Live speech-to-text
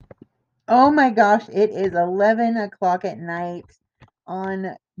Oh my gosh, it is 11 o'clock at night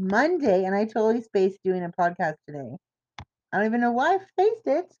on Monday, and I totally spaced doing a podcast today. I don't even know why I spaced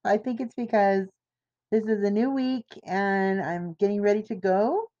it. I think it's because this is a new week and I'm getting ready to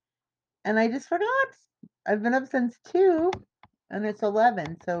go, and I just forgot. I've been up since 2 and it's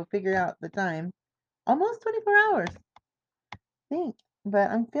 11, so figure out the time. Almost 24 hours, I think.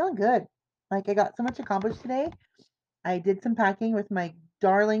 But I'm feeling good. Like I got so much accomplished today. I did some packing with my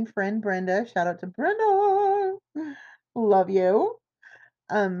darling friend Brenda. Shout out to Brenda. Love you.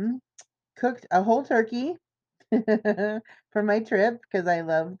 Um, Cooked a whole turkey for my trip because I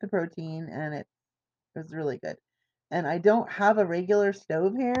love the protein and it was really good. And I don't have a regular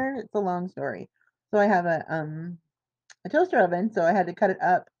stove here. It's a long story. So I have a toaster oven, so I had to cut it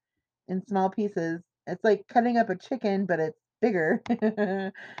up in small pieces. It's like cutting up a chicken, but it's bigger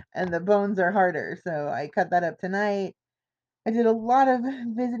and the bones are harder. So I cut that up tonight. I did a lot of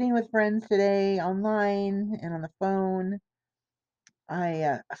visiting with friends today online and on the phone.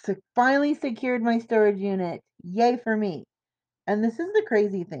 I finally secured my storage unit. Yay for me. And this is the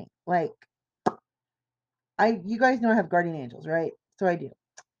crazy thing. Like you guys know I have guardian angels, right? So I do.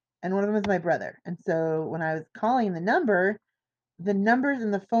 And one of them is my brother. And so when I was calling the numbers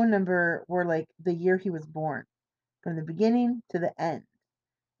in the phone number were like the year he was born, from the beginning to the end.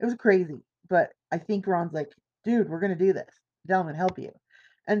 It was crazy. But I think Ron's like, dude, we're gonna do this. Tell him and help you.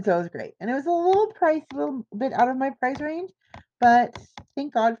 And so it was great. And it was a little bit out of my price range, but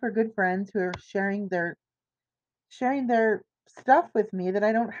thank God for good friends who are sharing their stuff with me that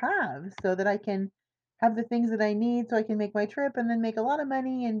I don't have so that I can have the things that I need so I can make my trip and then make a lot of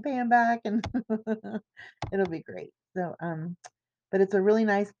money and pay them back and it'll be great. So but it's a really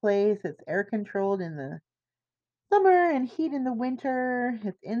nice place. It's air controlled in the summer and heat in the winter.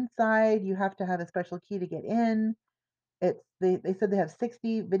 It's inside. You have to have a special key to get in. They said they have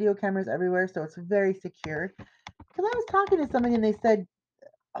 60 video cameras everywhere, so it's very secure. Because I was talking to somebody and they said,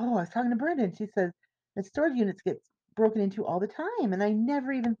 oh, I was talking to Brenda, and she says that storage units get broken into all the time. And I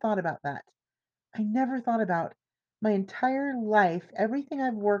never even thought about that. I never thought about my entire life, everything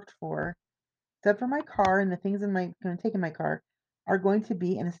I've worked for, except for my car and the things going to take in my car, are going to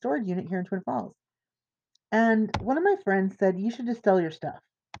be in a storage unit here in Twin Falls. And one of my friends said, you should just sell your stuff.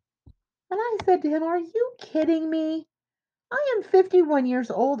 And I said to him, are you kidding me? I am 51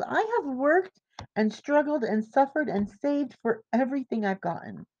 years old. I have worked and struggled and suffered and saved for everything I've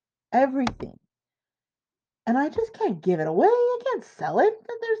gotten. Everything. And I just can't give it away. I can't sell it.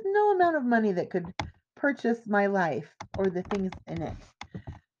 There's no amount of money that could purchase my life or the things in it.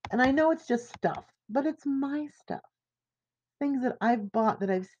 And I know it's just stuff, but it's my stuff. Things that I've bought,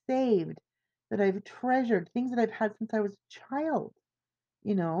 that I've saved, that I've treasured, things that I've had since I was a child,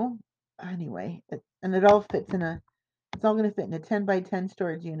 you know. Anyway, and it all fits in it's all going to fit in a 10 by 10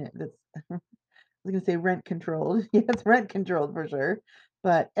 storage unit that's I was gonna say rent controlled. Yes, rent controlled for sure.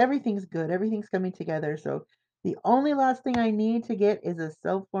 But everything's good. Everything's coming together. So the only last thing I need to get is a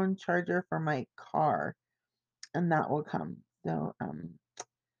cell phone charger for my car, and that will come. So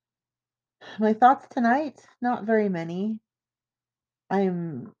my thoughts tonight, not very many.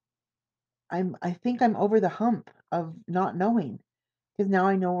 I'm I think I'm over the hump of not knowing because now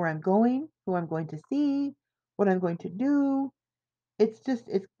I know where I'm going, who I'm going to see, what I'm going to do. It's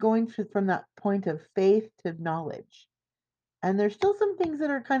going from that point of faith to knowledge. And there's still some things that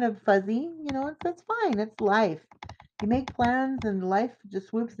are kind of fuzzy, it's fine. It's life. You make plans and life just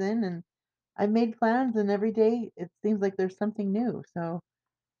swoops in and I've made plans and every day it seems like there's something new. So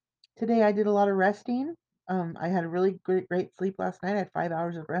today I did a lot of resting. I had a really great sleep last night. I had 5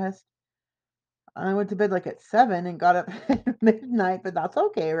 hours of rest. I went to bed like at 7 and got up at midnight, but that's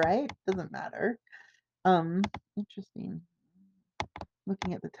okay, right? Doesn't matter. Um, Interesting.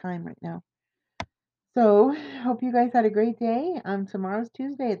 Looking at the time right now. So, hope you guys had a great day. Tomorrow's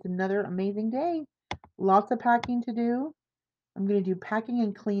Tuesday. It's another amazing day. Lots of packing to do. I'm going to do packing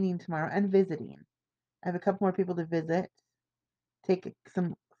and cleaning tomorrow and visiting. I have a couple more people to visit. Take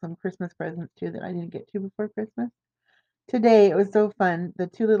some Christmas presents too that I didn't get to before Christmas. Today it was so fun. The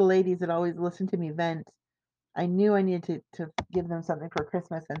two little ladies that always listen to me vent. I knew I needed to give them something for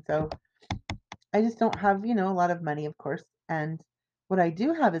Christmas, and so I just don't have, a lot of money, of course. And what I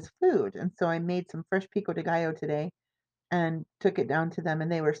do have is food. And so I made some fresh pico de gallo today and took it down to them,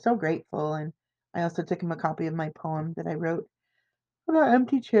 and they were so grateful. And I also took them a copy of my poem that I wrote about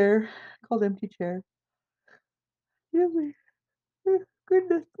empty chair, called Empty Chair. Really,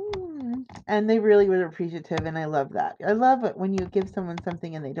 goodness. And they really were appreciative, and I love that. I love it when you give someone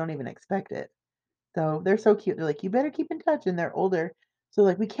something and they don't even expect it. So they're so cute. They're like, you better keep in touch, and they're older. So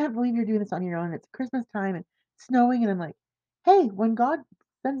like, we can't believe you're doing this on your own. It's Christmas time and snowing, and I'm like, hey, when God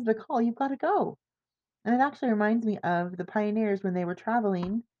sends the call, you've got to go. And it actually reminds me of the pioneers when they were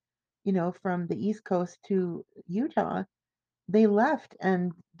traveling, from the East Coast to Utah. They left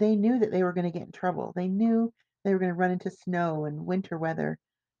and they knew that they were going to get in trouble. They knew they were going to run into snow and winter weather.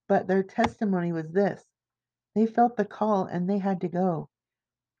 But their testimony was this: they felt the call and they had to go.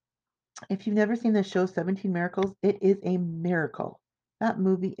 If you've never seen the show 17 Miracles, it is a miracle. That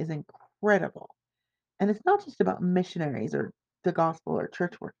movie is incredible. And it's not just about missionaries or the gospel or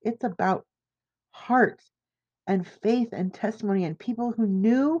church work, it's about heart and faith and testimony and people who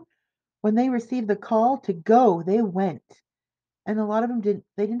knew when they received the call to go, they went. And a lot of them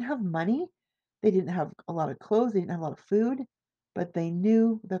didn't have money. They didn't have a lot of clothes. They didn't have a lot of food, but they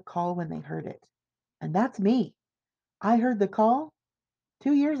knew the call when they heard it. And that's me. I heard the call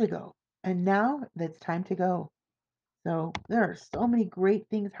 2 years ago, and now it's time to go. So there are so many great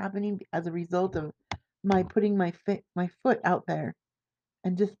things happening as a result of my putting my foot out there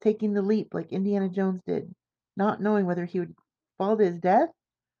and just taking the leap like Indiana Jones did, not knowing whether he would fall to his death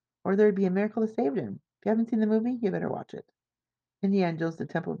or there'd be a miracle that saved him. If you haven't seen the movie, you better watch it. Indiana Jones, the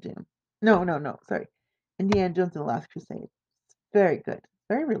Temple of Doom. No, no, no. Sorry. Indiana Jones and the Last Crusade. Very good.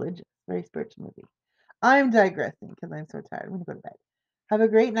 Very religious. Very spiritual movie. I'm digressing because I'm so tired. I'm going to go to bed. Have a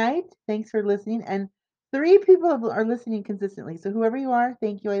great night. Thanks for listening. And 3 people are listening consistently. So whoever you are,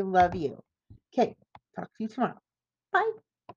 thank you. I love you. Okay. Talk to you tomorrow. Bye.